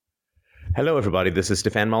Hello, everybody. This is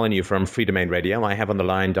Stefan Molyneux from Freedomain Radio. I have on the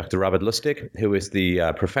line Dr. Robert Lustig, who is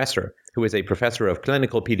a professor of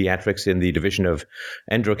clinical pediatrics in the Division of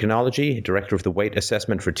Endocrinology, director of the Weight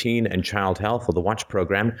Assessment for Teen and Child Health, or the WATCH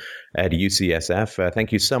program at UCSF.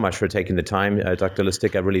 Thank you so much for taking the time, Dr.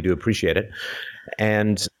 Lustig. I really do appreciate it.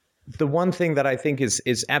 And the one thing that I think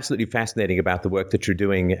is absolutely fascinating about the work that you're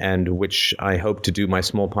doing, and which I hope to do my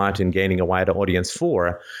small part in gaining a wider audience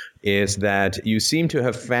for, is that you seem to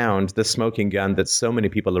have found the smoking gun that so many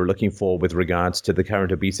people are looking for with regards to the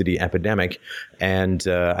current obesity epidemic. And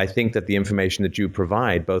I think that the information that you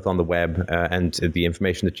provide, both on the web and the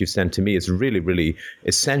information that you sent to me, is really, really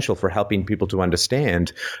essential for helping people to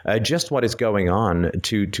understand just what is going on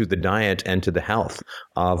to the diet and to the health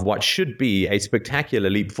of what should be a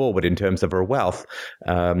spectacular leap forward in terms of our wealth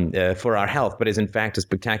for our health, but is in fact a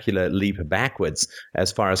spectacular leap backwards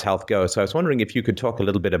as far as health goes. So I was wondering if you could talk a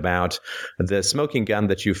little bit about the smoking gun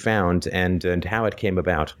that you found and how it came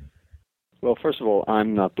about. Well, first of all,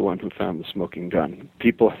 I'm not the one who found the smoking gun.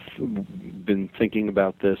 People have been thinking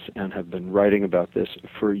about this and have been writing about this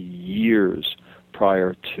for years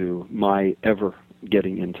prior to my ever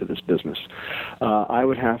getting into this business. I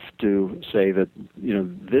would have to say that,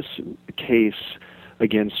 this case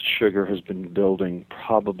against sugar has been building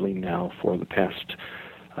probably now for the past,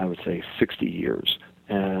 I would say, 60 years.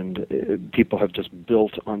 And people have just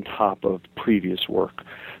built on top of previous work.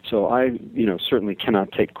 So I, certainly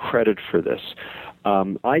cannot take credit for this.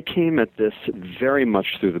 I came at this very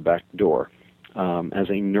much through the back door. As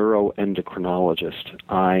a neuroendocrinologist,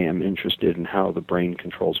 I am interested in how the brain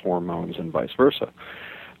controls hormones and vice versa.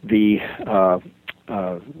 The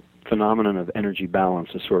phenomenon of energy balance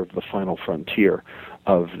is sort of the final frontier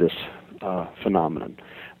of this phenomenon,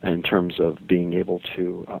 in terms of being able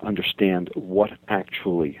to understand what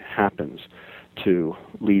actually happens to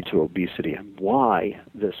lead to obesity and why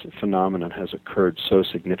this phenomenon has occurred so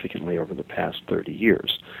significantly over the past 30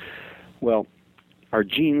 years. Well, our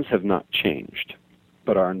genes have not changed,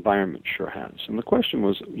 but our environment sure has. And the question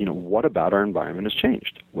was, what about our environment has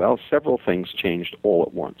changed? Well, several things changed all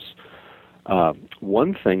at once.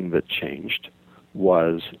 One thing that changed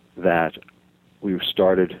was that we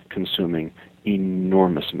started consuming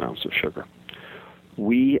enormous amounts of sugar.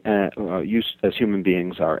 We, as human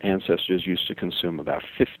beings, our ancestors used to consume about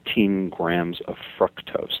 15 grams of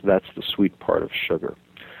fructose. That's the sweet part of sugar.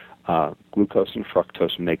 Glucose and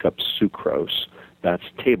fructose make up sucrose. That's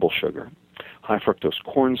table sugar. High fructose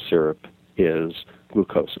corn syrup is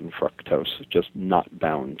glucose and fructose, just not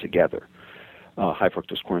bound together. High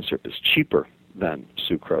fructose corn syrup is cheaper than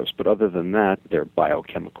sucrose, but other than that, they're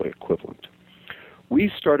biochemically equivalent. We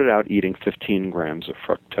started out eating 15 grams of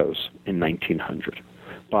fructose in 1900.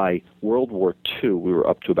 By World War II, we were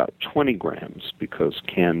up to about 20 grams because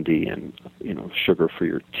candy and sugar for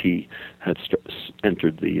your tea had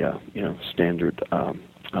entered the standard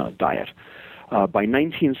diet. By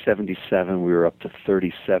 1977, we were up to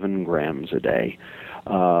 37 grams a day.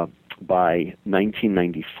 By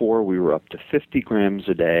 1994, we were up to 50 grams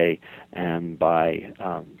a day, and by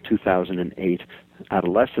 2008,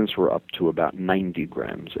 adolescents were up to about 90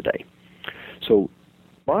 grams a day. So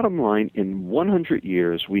bottom line, in 100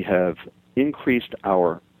 years, we have increased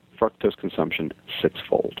our fructose consumption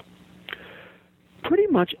sixfold. Pretty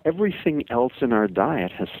much everything else in our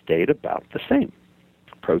diet has stayed about the same.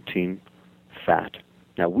 Protein, fat.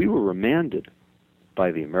 Now, we were remanded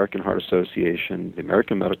by the American Heart Association, the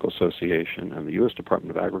American Medical Association, and the U.S.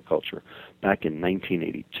 Department of Agriculture back in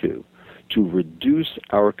 1982 to reduce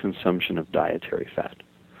our consumption of dietary fat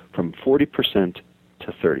from 40%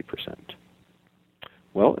 to 30%.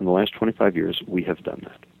 Well, in the last 25 years, we have done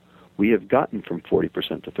that. We have gotten from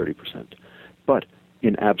 40% to 30%. But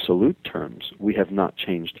in absolute terms, we have not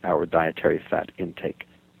changed our dietary fat intake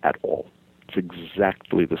at all. It's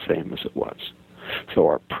exactly the same as it was. So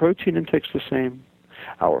our protein intake's the same.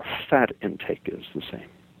 Our fat intake is the same.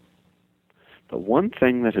 The one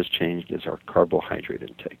thing that has changed is our carbohydrate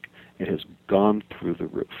intake. It has gone through the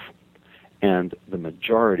roof. And the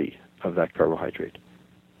majority of that carbohydrate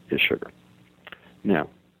is sugar. Now,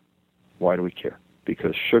 why do we care?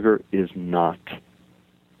 Because sugar is not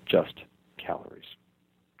just calories.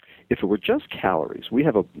 If it were just calories, we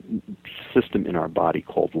have a system in our body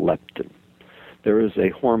called leptin. There is a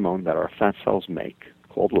hormone that our fat cells make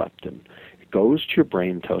called leptin. It goes to your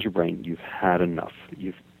brain and tells your brain you've had enough.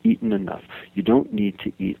 You've eaten enough. You don't need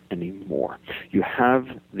to eat anymore. You have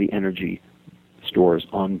the energy stores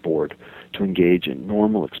on board to engage in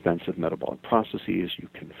normal, expensive metabolic processes. You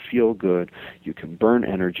can feel good. You can burn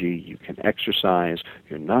energy. You can exercise.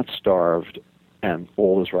 You're not starved. And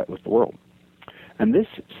all is right with the world. And this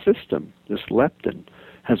system, this leptin,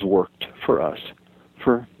 has worked for us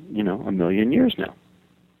for, a million years now.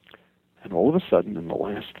 And all of a sudden, in the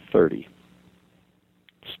last 30,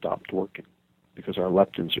 it stopped working because our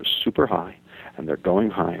leptins are super high, and they're going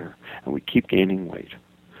higher, and we keep gaining weight.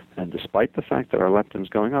 And despite the fact that our leptin's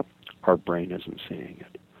going up, our brain isn't seeing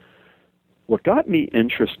it. What got me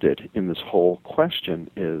interested in this whole question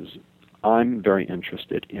is I'm very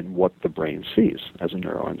interested in what the brain sees as a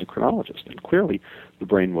neuroendocrinologist, and clearly the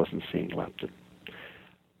brain wasn't seeing leptin.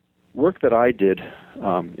 Work that I did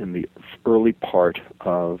in the early part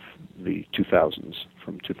of the 2000s,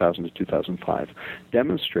 from 2000 to 2005,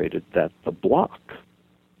 demonstrated that the block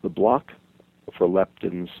for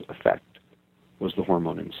leptin's effect was the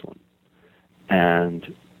hormone insulin.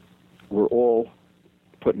 And we're all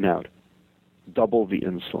putting out double the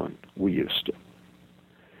insulin we used to.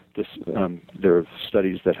 There are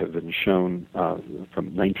studies that have been shown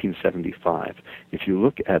from 1975. If you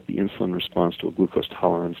look at the insulin response to a glucose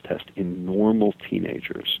tolerance test in normal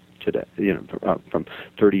teenagers today, from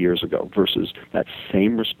 30 years ago, versus that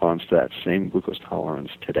same response to that same glucose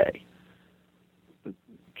tolerance today, the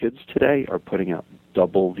kids today are putting out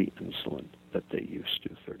double the insulin that they used to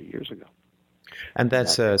 30 years ago. And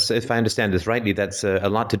that's, if I understand this rightly, that's a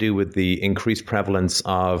lot to do with the increased prevalence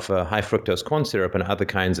of high fructose corn syrup and other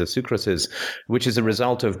kinds of sucroses, which is a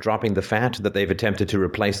result of dropping the fat, that they've attempted to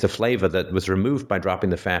replace the flavor that was removed by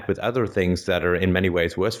dropping the fat with other things that are in many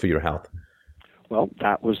ways worse for your health. Well,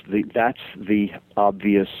 that's the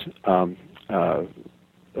obvious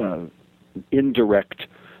indirect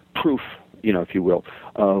proof, if you will,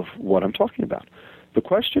 of what I'm talking about. The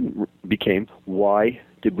question became, why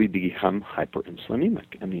did we become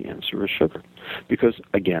hyperinsulinemic? And the answer is sugar. Because,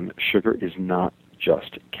 again, sugar is not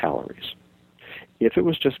just calories. If it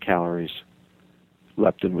was just calories,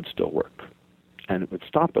 leptin would still work, and it would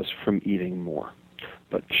stop us from eating more.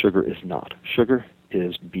 But sugar is not. Sugar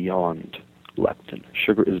is beyond leptin.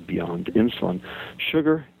 Sugar is beyond insulin.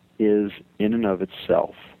 Sugar is, in and of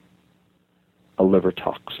itself, a liver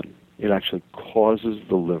toxin. It actually causes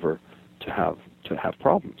the liver to have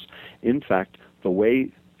problems. In fact, the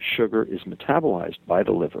way sugar is metabolized by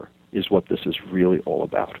the liver is what this is really all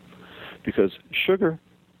about. Because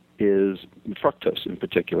fructose in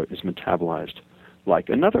particular, is metabolized like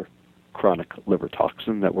another chronic liver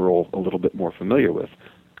toxin that we're all a little bit more familiar with,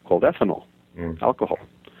 called ethanol, alcohol.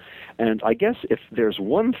 And I guess if there's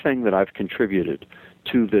one thing that I've contributed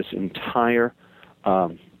to this entire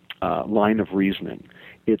line of reasoning,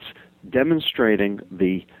 it's demonstrating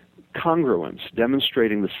the congruence,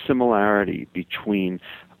 demonstrating the similarity between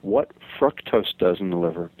what fructose does in the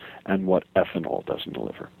liver and what ethanol does in the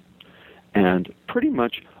liver. And pretty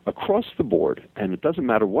much across the board, and it doesn't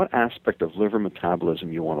matter what aspect of liver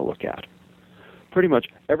metabolism you want to look at, pretty much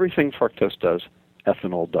everything fructose does,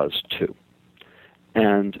 ethanol does too.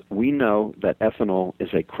 And we know that ethanol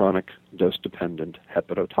is a chronic dose-dependent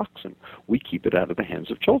hepatotoxin. We keep it out of the hands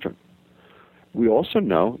of children. We also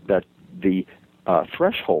know that the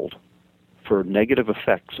threshold for negative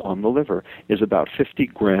effects on the liver is about 50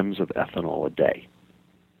 grams of ethanol a day.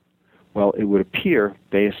 Well, it would appear,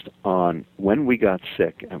 based on when we got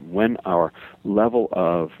sick and when our level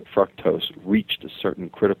of fructose reached a certain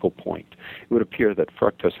critical point, it would appear that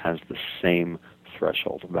fructose has the same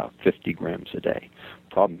threshold, about 50 grams a day.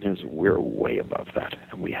 Problem is, we're way above that,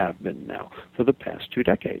 and we have been now for the past 2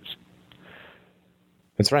 decades.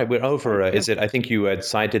 That's right. We're over. Is it? I think you had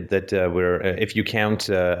cited that we're, if you count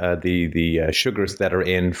the sugars that are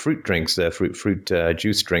in fruit drinks, fruit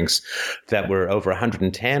juice drinks, that we're over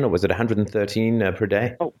 110, or was it 113 per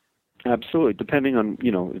day? Oh, absolutely. Depending on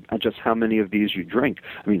just how many of these you drink.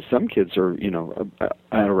 I mean, some kids are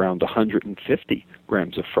at around 150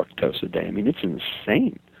 grams of fructose a day. I mean, it's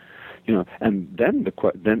insane. And then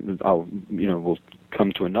we'll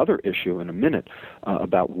come to another issue in a minute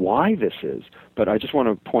about why this is. But I just want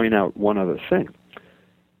to point out one other thing.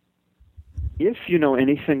 If you know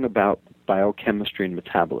anything about biochemistry and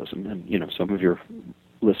metabolism, and some of your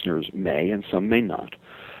listeners may and some may not,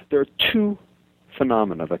 there are 2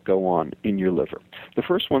 phenomena that go on in your liver. The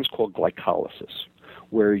first one's called glycolysis,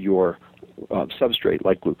 where your substrate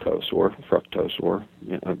like glucose or fructose or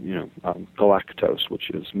galactose, which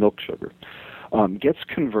is milk sugar, gets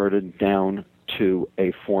converted down to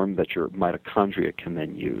a form that your mitochondria can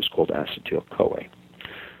then use, called acetyl-CoA.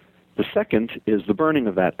 The second is the burning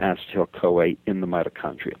of that acetyl-CoA in the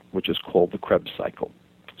mitochondria, which is called the Krebs cycle.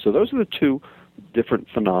 So those are the 2 different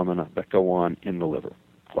phenomena that go on in the liver: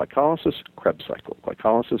 glycolysis, Krebs cycle,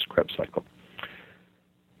 glycolysis, Krebs cycle.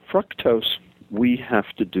 Fructose, we have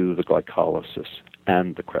to do the glycolysis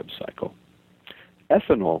and the Krebs cycle.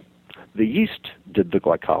 Ethanol, the yeast did the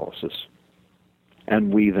glycolysis,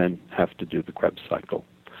 and we then have to do the Krebs cycle.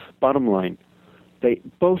 Bottom line, they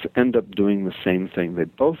both end up doing the same thing. They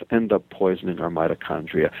both end up poisoning our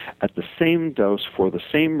mitochondria at the same dose for the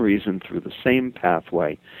same reason through the same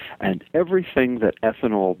pathway. And everything that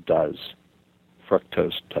ethanol does,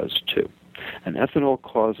 fructose does too. And ethanol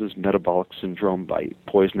causes metabolic syndrome by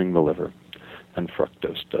poisoning the liver, and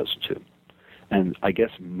fructose does too. And I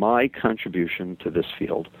guess my contribution to this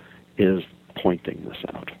field is pointing this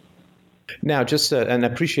out. Now, and I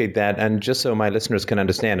appreciate that, and just so my listeners can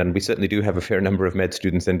understand, and we certainly do have a fair number of med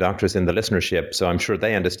students and doctors in the listenership, so I'm sure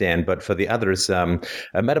they understand, but for the others,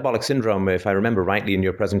 metabolic syndrome, if I remember rightly in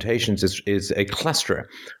your presentations, is a cluster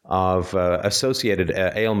of associated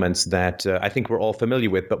ailments that I think we're all familiar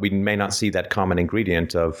with, but we may not see that common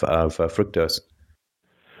ingredient of fructose.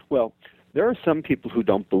 Well, there are some people who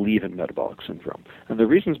don't believe in metabolic syndrome, and the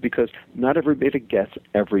reason is because not everybody gets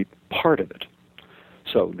every part of it.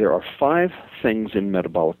 So there are 5 things in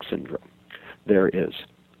metabolic syndrome. There is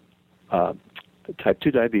type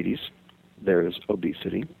 2 diabetes, there is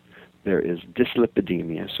obesity, there is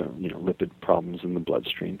dyslipidemia, so lipid problems in the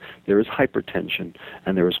bloodstream, there is hypertension,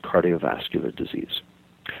 and there is cardiovascular disease.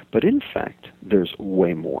 But in fact, there's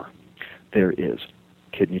way more. There is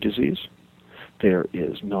kidney disease, there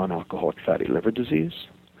is non-alcoholic fatty liver disease,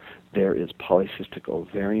 there is polycystic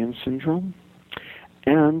ovarian syndrome,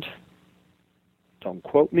 and don't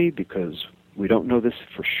quote me because we don't know this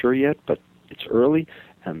for sure yet, but it's early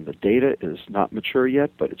and the data is not mature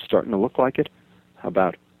yet, but it's starting to look like it. How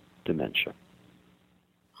about dementia?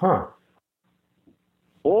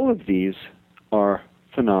 All of these are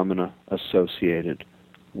phenomena associated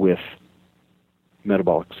with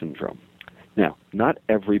metabolic syndrome. Now, not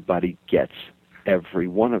everybody gets every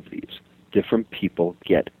one of these. Different people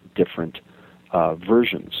get different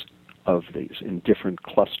versions of these in different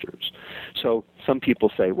clusters. So some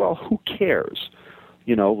people say, well, who cares?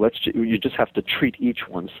 You just have to treat each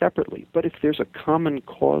one separately. But if there's a common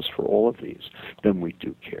cause for all of these, then we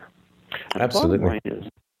do care. And Absolutely.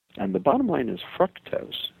 The bottom line is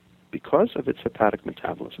fructose, because of its hepatic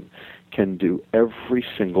metabolism, can do every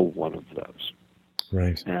single one of those.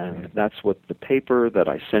 Right. And that's what the paper that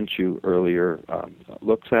I sent you earlier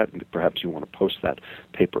looks at. And perhaps you want to post that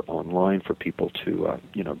paper online for people to,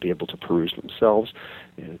 be able to peruse themselves.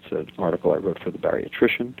 It's an article I wrote for the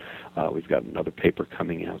bariatrician. We've got another paper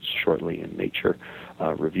coming out shortly in Nature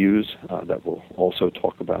Reviews that will also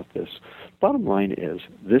talk about this. Bottom line is,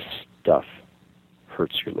 this stuff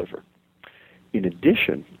hurts your liver. In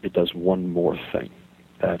addition, it does one more thing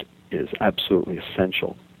that is absolutely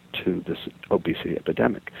essential to this obesity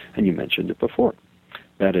epidemic, and you mentioned it before.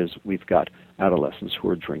 That is, we've got adolescents who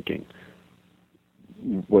are drinking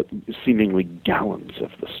what seemingly gallons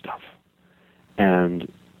of the stuff.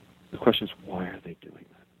 And the question is, why are they doing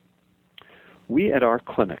that? We at our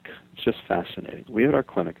clinic, it's just fascinating, we at our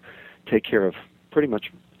clinic take care of pretty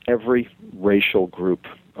much every racial group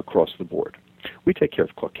across the board. We take care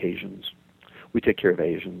of Caucasians, we take care of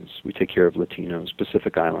Asians, we take care of Latinos,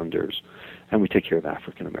 Pacific Islanders, and we take care of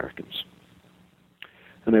African Americans.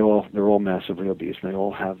 And they're all massively obese, and they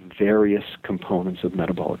all have various components of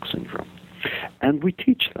metabolic syndrome. And we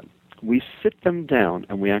teach them. We sit them down,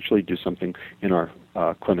 and we actually do something in our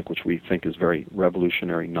clinic which we think is very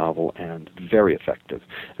revolutionary, novel, and very effective.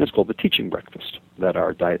 And it's called the teaching breakfast that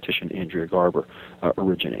our dietitian, Andrea Garber,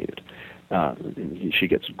 originated. And she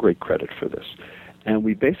gets great credit for this. And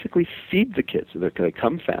we basically feed the kids. They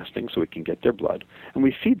come fasting so we can get their blood. And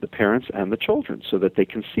we feed the parents and the children so that they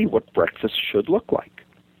can see what breakfast should look like.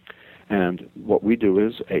 And what we do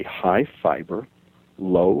is a high-fiber,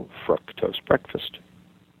 low-fructose breakfast.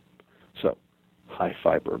 So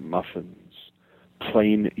high-fiber muffins,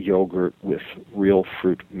 plain yogurt with real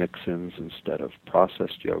fruit mix-ins instead of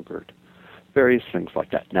processed yogurt, various things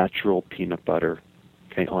like that. Natural peanut butter,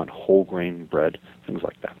 on whole grain bread, things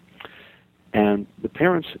like that. And the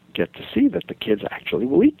parents get to see that the kids actually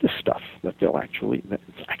will eat this stuff, that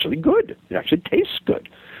it's actually good. It actually tastes good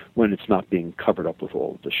when it's not being covered up with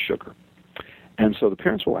all of the sugar. And so the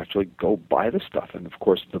parents will actually go buy the stuff. And of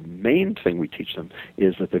course, the main thing we teach them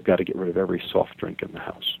is that they've got to get rid of every soft drink in the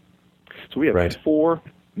house. So we have 4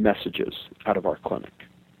 messages out of our clinic.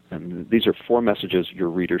 And these are 4 messages your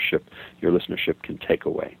readership, your listenership can take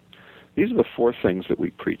away. These are the 4 things that we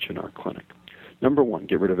preach in our clinic. Number 1,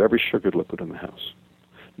 get rid of every sugared liquid in the house.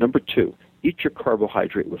 Number 2, eat your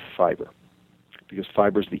carbohydrate with fiber, because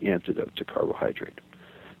fiber is the antidote to carbohydrate.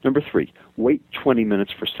 Number 3, wait 20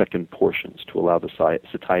 minutes for second portions to allow the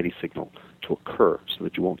satiety signal to occur so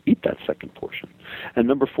that you won't eat that second portion. And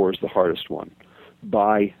number 4 is the hardest one.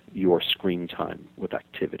 Buy your screen time with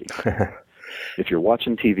activity. If you're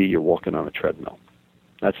watching TV, you're walking on a treadmill.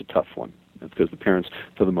 That's a tough one because the parents,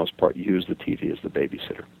 for the most part, use the TV as the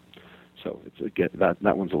babysitter. So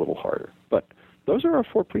that one's a little harder. But those are our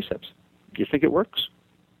 4 precepts. Do you think it works?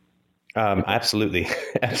 Absolutely.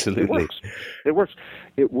 Absolutely. It works.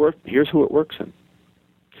 Here's who it works in.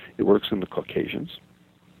 It works in the Caucasians.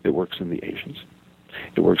 It works in the Asians.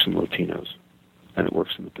 It works in Latinos. And it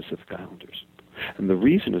works in the Pacific Islanders. And the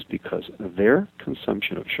reason is because their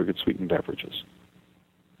consumption of sugared sweetened beverages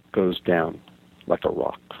goes down like a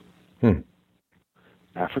rock.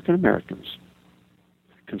 African Americans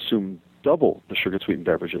consume double the sugar sweetened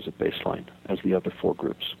beverages at baseline as the other 4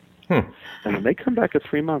 groups. And when they come back at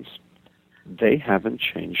 3 months, they haven't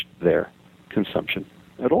changed their consumption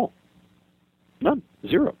at all. None.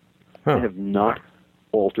 Zero. They have not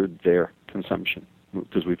altered their consumption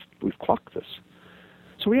because we've clocked this.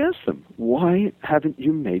 So we asked them, why haven't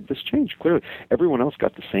you made this change? Clearly, everyone else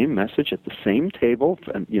got the same message at the same table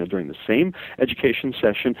and during the same education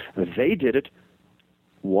session, and they did it.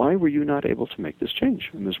 Why were you not able to make this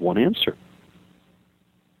change? And there's one answer.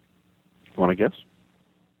 You want to guess?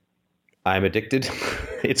 I'm addicted.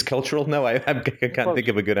 It's cultural. No, I can't think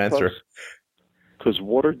of a good answer. Because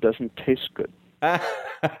water doesn't taste good.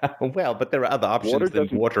 Well, but there are other options than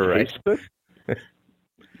water, right? Good.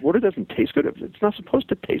 Water doesn't taste good. It's not supposed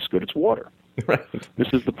to taste good. It's water. Right. This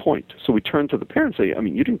is the point. So we turn to the parents and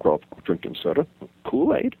say, you didn't grow up drinking soda,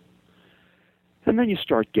 Kool-Aid. And then you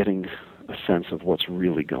start getting a sense of what's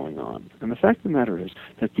really going on. And the fact of the matter is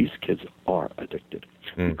that these kids are addicted.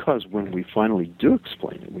 Because when we finally do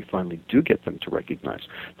explain it, we finally do get them to recognize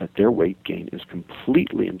that their weight gain is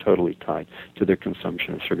completely and totally tied to their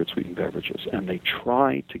consumption of sugar sweetened beverages. And they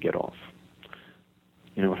try to get off.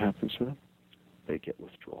 You know what happens to them? They get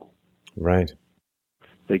withdrawal. Right.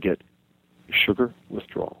 They get sugar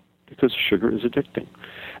withdrawal because sugar is addicting.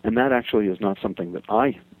 And that actually is not something that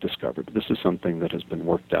I discovered. This is something that has been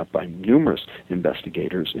worked out by numerous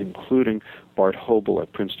investigators, including Bart Hobel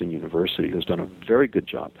at Princeton University, who's done a very good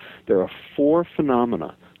job. There are 4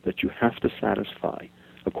 phenomena that you have to satisfy,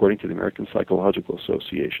 according to the American Psychological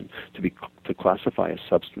Association, to classify a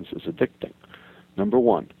substance as addicting. Number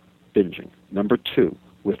 1, binging. Number 2,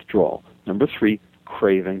 withdrawal. Number 3,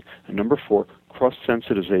 craving. And number 4,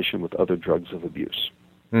 cross-sensitization with other drugs of abuse.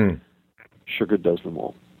 Sugar does them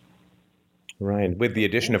all. Right. With the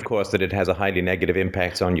addition, of course, that it has a highly negative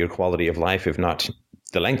impact on your quality of life, if not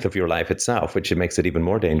the length of your life itself, which makes it even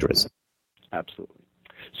more dangerous. Absolutely.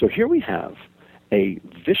 So here we have a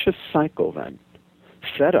vicious cycle then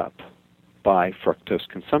set up by fructose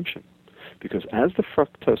consumption. Because as the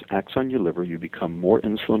fructose acts on your liver, you become more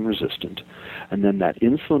insulin resistant. And then that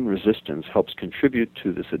insulin resistance helps contribute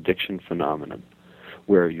to this addiction phenomenon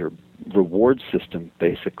where your reward system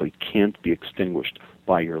basically can't be extinguished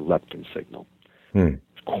by your leptin signal,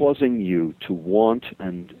 causing you to want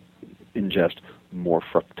and ingest more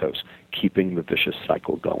fructose, keeping the vicious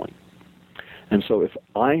cycle going. And so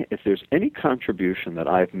if there's any contribution that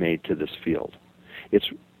I've made to this field, it's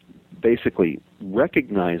basically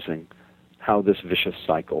recognizing how this vicious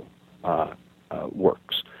cycle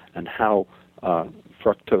works and how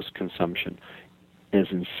fructose consumption, as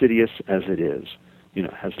insidious as it is,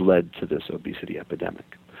 has led to this obesity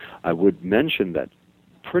epidemic. I would mention that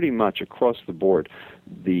pretty much across the board,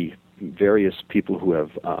 the various people who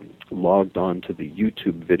have logged on to the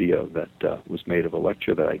YouTube video that was made of a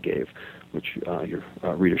lecture that I gave, which your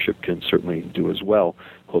readership can certainly do as well,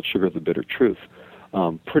 called Sugar the Bitter Truth.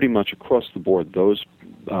 Pretty much across the board, those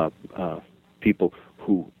people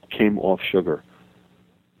who came off sugar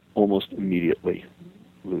almost immediately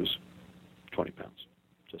lose 20 pounds,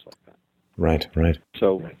 just like that. Right.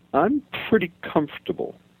 So I'm pretty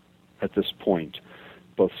comfortable at this point,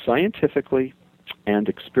 both scientifically and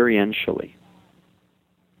experientially,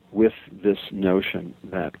 with this notion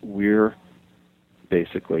that we're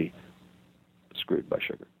basically screwed by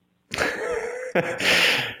sugar.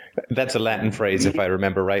 That's a Latin phrase, if I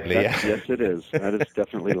remember rightly. Yes, it is. That is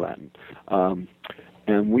definitely Latin.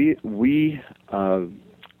 And we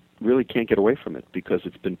really can't get away from it because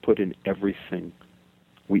it's been put in everything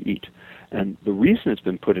we eat. And the reason it's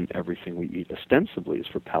been put in everything we eat ostensibly is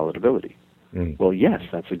for palatability. Well, yes,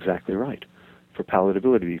 that's exactly right. For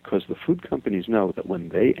palatability, because the food companies know that when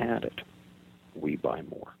they add it, we buy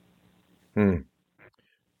more.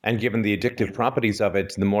 And given the addictive properties of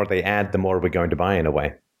it, the more they add, the more we're going to buy in a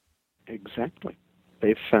way. Exactly.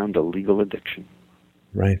 They've found a legal addiction.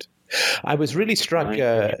 Right. I was really struck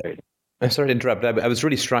I'm sorry to interrupt. I was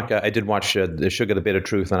really struck. I did watch The Sugar, the Bitter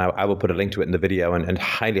Truth, and I will put a link to it in the video and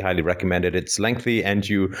highly, highly recommend it. It's lengthy, and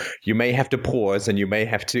you may have to pause, and you may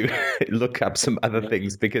have to look up some other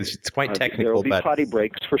things because it's quite technical. There will be but potty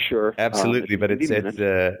breaks for sure. Absolutely, but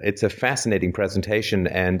it's a fascinating presentation,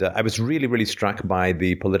 and I was really, really struck by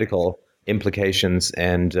the political implications.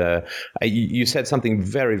 And you said something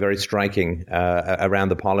very, very striking around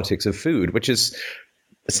the politics of food, which is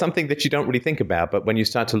something that you don't really think about. But when you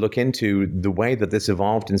start to look into the way that this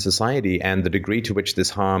evolved in society and the degree to which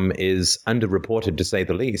this harm is underreported, to say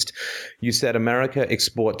the least, you said America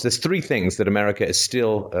exports. There's three things that America is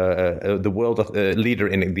still the world leader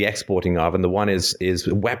in the exporting of, and the one is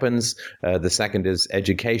weapons, the second is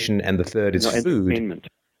education, and the third is food. Entertainment.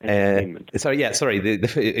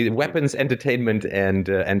 The weapons, entertainment,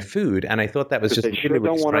 and food. And I thought that was just they really, sure really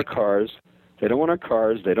don't want our cars. They don't want our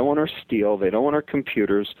cars. They don't want our steel. They don't want our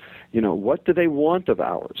computers. What do they want of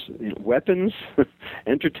ours? Weapons,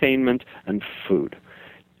 entertainment, and food.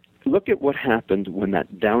 Look at what happened when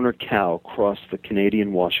that Downer cow crossed the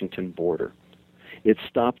Canadian-Washington border. It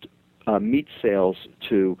stopped meat sales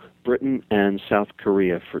to Britain and South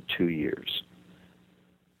Korea for 2 years.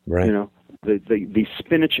 Right. The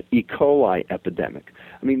spinach E. coli epidemic.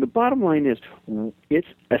 I mean, the bottom line is it's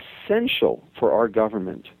essential for our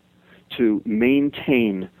government to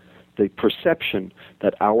maintain the perception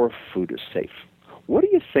that our food is safe. What do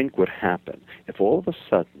you think would happen if all of a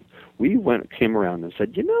sudden we came around and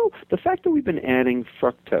said, the fact that we've been adding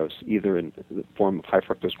fructose, either in the form of high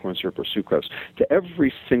fructose corn syrup or sucrose, to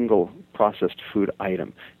every single processed food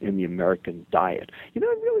item in the American diet, it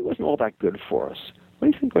really wasn't all that good for us.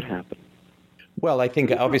 What do you think would happen? Well, I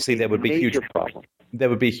think obviously there would be huge problems. There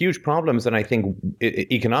would be huge problems, and I think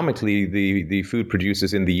economically the food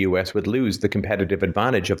producers in the U.S. would lose the competitive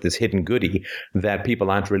advantage of this hidden goodie that people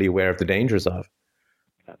aren't really aware of the dangers of.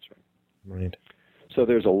 That's right. Right. So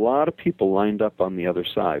there's a lot of people lined up on the other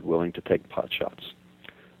side willing to take pot shots.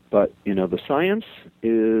 But, the science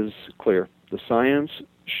is clear. The science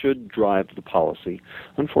should drive the policy.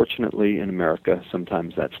 Unfortunately, in America,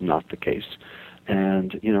 sometimes that's not the case.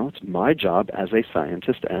 And, it's my job as a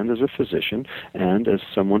scientist and as a physician and as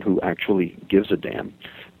someone who actually gives a damn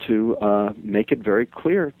to make it very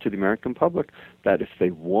clear to the American public that if they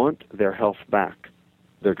want their health back,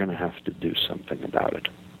 they're going to have to do something about it.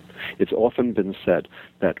 It's often been said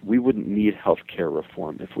that we wouldn't need health care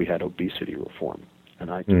reform if we had obesity reform,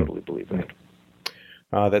 and I totally believe that.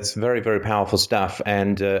 That's very, very powerful stuff.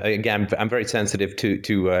 And again, I'm very sensitive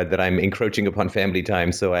to that I'm encroaching upon family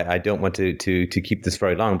time, so I don't want to keep this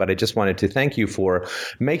very long. But I just wanted to thank you for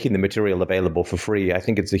making the material available for free. I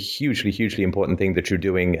think it's a hugely, hugely important thing that you're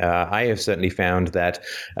doing. I have certainly found that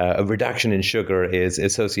a reduction in sugar is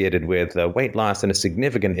associated with weight loss and a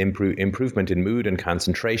significant improvement in mood and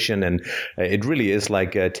concentration. And it really is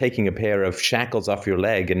like taking a pair of shackles off your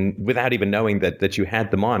leg, and without even knowing that you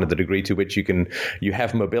had them on, at the degree to which you have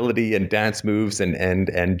mobility and dance moves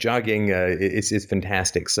and jogging is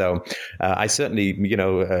fantastic. So I certainly,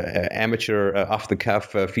 amateur off the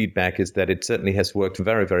cuff feedback is that it certainly has worked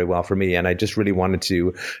very, very well for me. And I just really wanted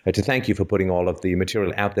to thank you for putting all of the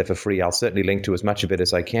material out there for free. I'll certainly link to as much of it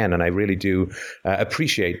as I can. And I really do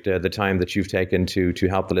appreciate the time that you've taken to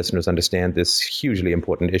help the listeners understand this hugely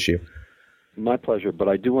important issue. My pleasure. But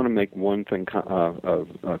I do want to make one thing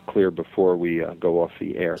clear before we go off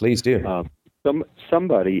the air. Please do.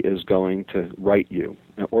 Somebody is going to write you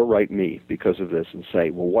or write me because of this and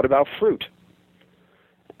say, well, what about fruit?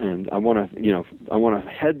 And I want to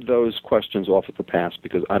head those questions off at the pass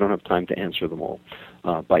because I don't have time to answer them all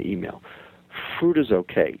by email. Fruit is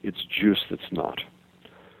okay. It's juice that's not.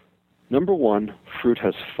 Number one, fruit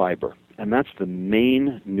has fiber, and that's the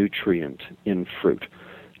main nutrient in fruit.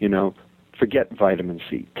 Forget vitamin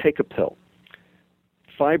C. Take a pill.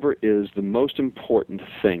 Fiber is the most important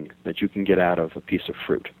thing that you can get out of a piece of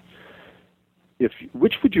fruit.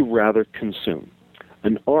 Which would you rather consume?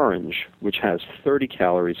 An orange, which has 30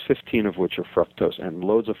 calories, 15 of which are fructose and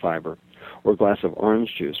loads of fiber, or a glass of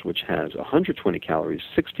orange juice, which has 120 calories,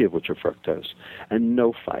 60 of which are fructose, and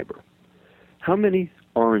no fiber? How many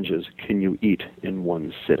oranges can you eat in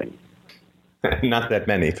one sitting? Not that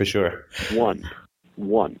many, for sure. One.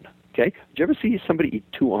 Okay? Did you ever see somebody eat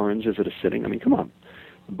 2 oranges at a sitting? I mean, come on.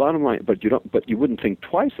 Bottom line, but you wouldn't think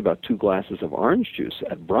twice about 2 glasses of orange juice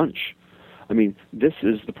at brunch. I mean, this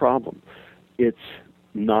is the problem. It's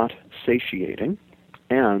not satiating,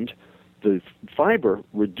 and the fiber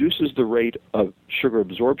reduces the rate of sugar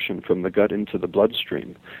absorption from the gut into the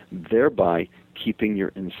bloodstream, thereby keeping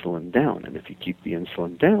your insulin down. And if you keep the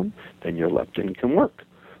insulin down, then your leptin can work.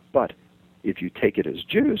 But if you take it as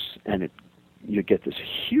juice and it you get this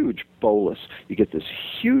huge bolus, you get this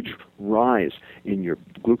huge rise in your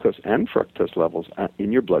glucose and fructose levels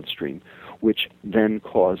in your bloodstream, which then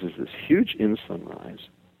causes this huge insulin rise.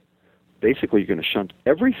 Basically, you're going to shunt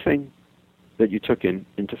everything that you took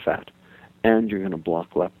into fat, and you're going to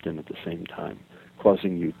block leptin at the same time,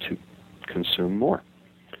 causing you to consume more.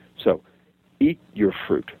 So, eat your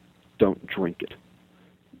fruit. Don't drink it.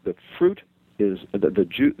 The fruit is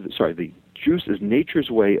the juice is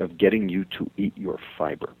nature's way of getting you to eat your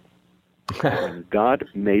fiber. When God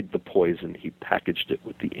made the poison, he packaged it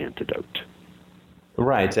with the antidote.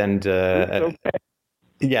 Right, and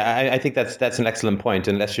I think that's an excellent point.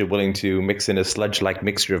 Unless you're willing to mix in a sludge-like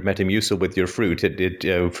mixture of Metamucil with your fruit,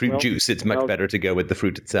 juice, it's much better to go with the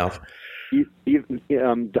fruit itself.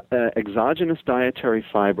 Exogenous dietary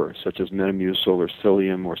fiber, such as Metamucil or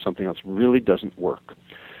psyllium or something else, really doesn't work.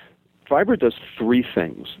 Fiber does three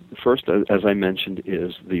things. The first, as I mentioned,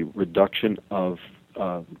 is the reduction of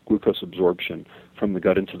glucose absorption from the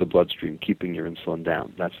gut into the bloodstream, keeping your insulin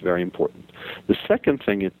down. That's very important. The second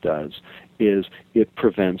thing it does is it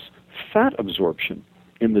prevents fat absorption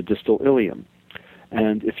in the distal ileum.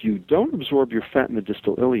 And if you don't absorb your fat in the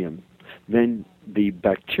distal ileum, then the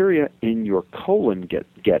bacteria in your colon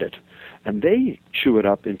get it, and they chew it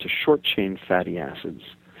up into short-chain fatty acids.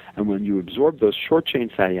 And when you absorb those short-chain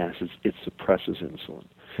fatty acids, it suppresses insulin.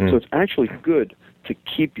 So it's actually good to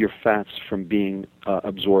keep your fats from being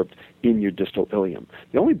absorbed in your distal ileum.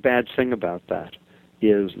 The only bad thing about that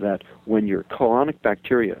is that when your colonic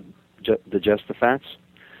bacteria digest the fats,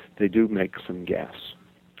 they do make some gas.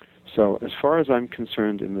 So as far as I'm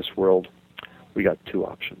concerned in this world, we got two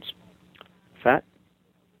options: fat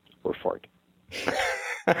or fart.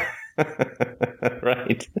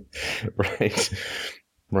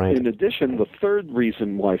 Right. In addition, the third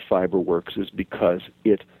reason why fiber works is because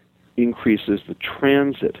it increases the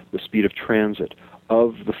speed of transit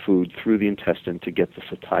of the food through the intestine to get the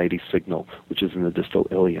satiety signal, which is in the distal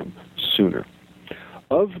ileum, sooner.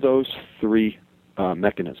 Of those three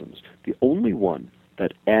mechanisms, the only one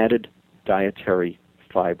that added dietary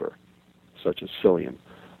fiber, such as psyllium,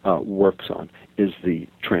 works on is the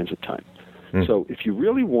transit time. So if you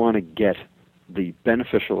really want to get the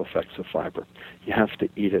beneficial effects of fiber, you have to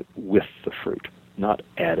eat it with the fruit, not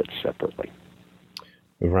add it separately.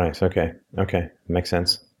 Right. Okay. Makes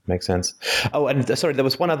sense. Oh, and sorry, there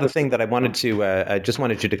was one other thing that I wanted to just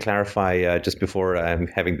wanted you to clarify just before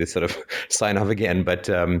having this sort of sign off again. But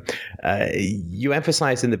you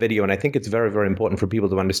emphasized in the video, and I think it's very, very important for people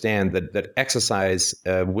to understand that exercise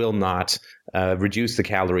will not reduce the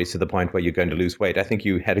calories to the point where you're going to lose weight. I think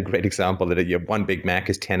you had a great example that your one Big Mac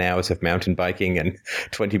is 10 hours of mountain biking and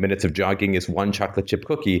 20 minutes of jogging is one chocolate chip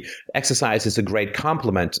cookie. Exercise is a great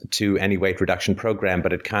complement to any weight reduction program,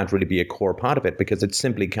 but it can't really be a core part of it because it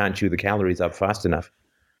simply can't chew the calories up fast enough.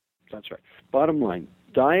 That's right. Bottom line,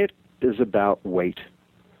 diet is about weight.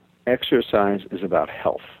 Exercise is about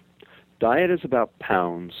health. Diet is about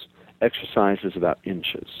pounds. Exercise is about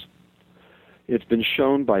inches. It's been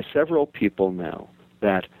shown by several people now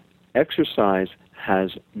that exercise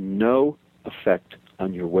has no effect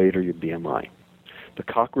on your weight or your BMI. The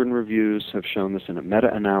Cochrane reviews have shown this in a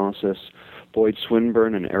meta-analysis. Boyd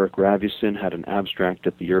Swinburne and Eric Ravusin had an abstract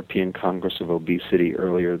at the European Congress of Obesity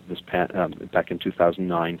earlier back in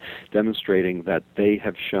 2009, demonstrating that they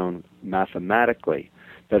have shown mathematically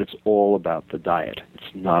that it's all about the diet.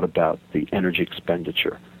 It's not about the energy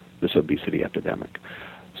expenditure, this obesity epidemic.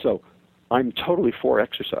 So I'm totally for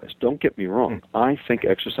exercise. Don't get me wrong. I think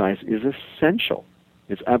exercise is essential.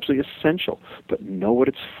 It's absolutely essential, but know what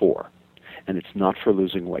it's for. And it's not for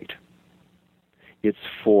losing weight. It's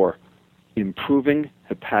for improving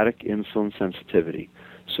hepatic insulin sensitivity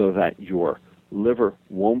so that your liver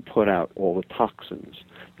won't put out all the toxins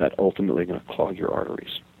that ultimately are going to clog your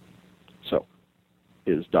arteries. So,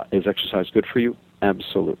 is exercise good for you?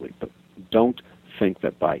 Absolutely. But don't think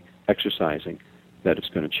that by exercising that it's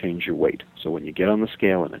going to change your weight. So when you get on the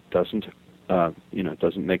scale and it doesn't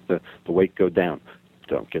make the weight go down,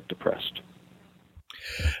 don't get depressed.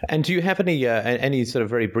 And do you have any sort of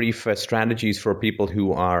very brief strategies for people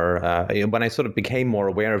who are, when I sort of became more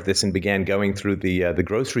aware of this and began going through the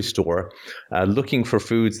grocery store, looking for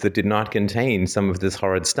foods that did not contain some of this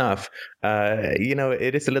horrid stuff,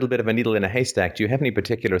 it is a little bit of a needle in a haystack. Do you have any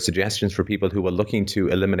particular suggestions for people who are looking to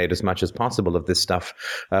eliminate as much as possible of this stuff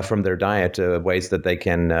from their diet, ways that they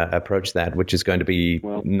can approach that, which is going to be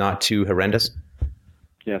not too horrendous?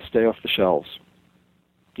 Yeah, stay off the shelves.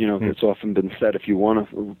 It's often been said, if you want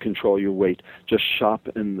to control your weight, just shop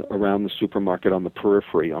around the supermarket on the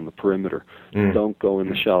periphery, on the perimeter. Don't go in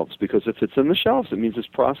the shelves, because if it's in the shelves, it means it's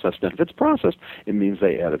processed. And if it's processed, it means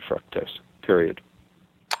they added fructose. period.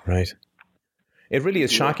 Right. It really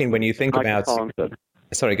is shocking when you think about...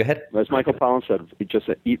 Sorry, go ahead. As Michael Pollan said, just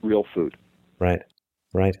eat real food. Right.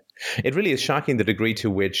 Right. It really is shocking the degree to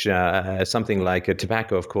which something like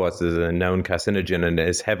tobacco, of course, is a known carcinogen and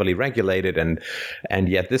is heavily regulated, and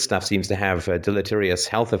yet this stuff seems to have deleterious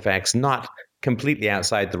health effects, not completely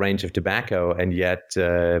outside the range of tobacco, and yet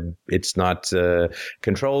it's not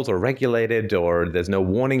controlled or regulated, or there's no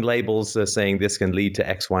warning labels saying this can lead to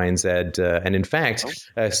X, Y, and Z. And in fact,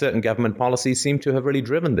 certain government policies seem to have really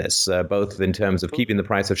driven this, both in terms of keeping the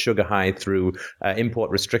price of sugar high through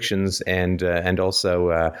import restrictions and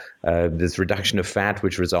also this reduction of fat,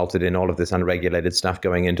 which resulted in all of this unregulated stuff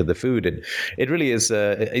going into the food. And it really is,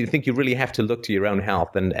 I think you really have to look to your own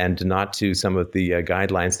health and not to some of the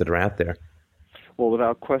guidelines that are out there. Well,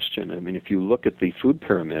 without question. I mean, if you look at the food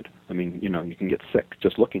pyramid, I mean, you can get sick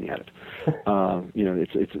just looking at it.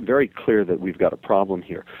 It's very clear that we've got a problem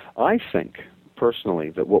here. I think,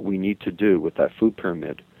 personally, that what we need to do with that food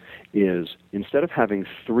pyramid is, instead of having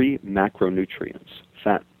 3 macronutrients,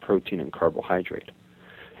 fat, protein, and carbohydrate,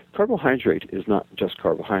 carbohydrate is not just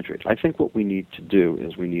carbohydrate. I think what we need to do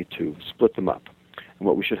is we need to split them up. And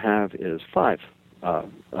what we should have is 5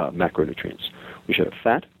 macronutrients. We should have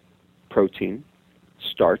fat, protein,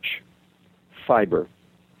 starch, fiber,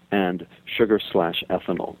 and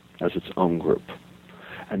sugar/ethanol as its own group.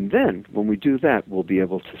 And then, when we do that, we'll be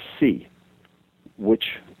able to see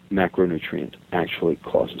which macronutrient actually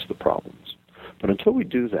causes the problems. But until we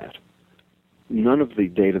do that, none of the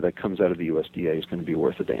data that comes out of the USDA is going to be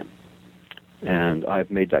worth a damn. And I've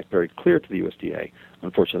made that very clear to the USDA.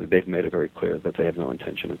 Unfortunately, they've made it very clear that they have no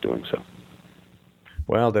intention of doing so.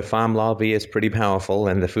 Well, the farm lobby is pretty powerful,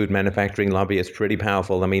 and the food manufacturing lobby is pretty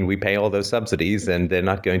powerful. I mean, we pay all those subsidies, and they're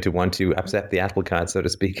not going to want to upset the apple cart, so to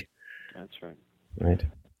speak. That's right. Right.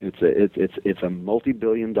 It's a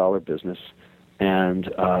multi-billion-dollar business, and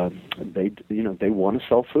they want to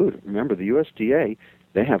sell food. Remember, the USDA,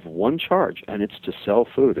 they have one charge, and it's to sell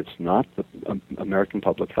food. It's not the American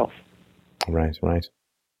public health. Right. Right.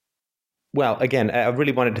 Well, again, I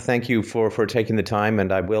really wanted to thank you for taking the time,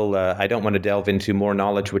 and I don't want to delve into more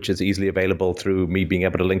knowledge which is easily available through me being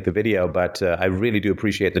able to link the video, but I really do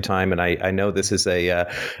appreciate the time, and I know this is a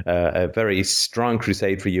very strong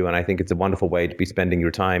crusade for you, and I think it's a wonderful way to be spending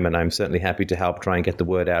your time, and I'm certainly happy to help try and get the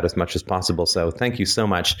word out as much as possible. So thank you so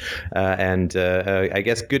much, and I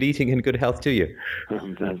guess good eating and good health to you.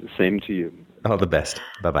 Same to you. All the best.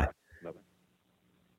 Bye-bye.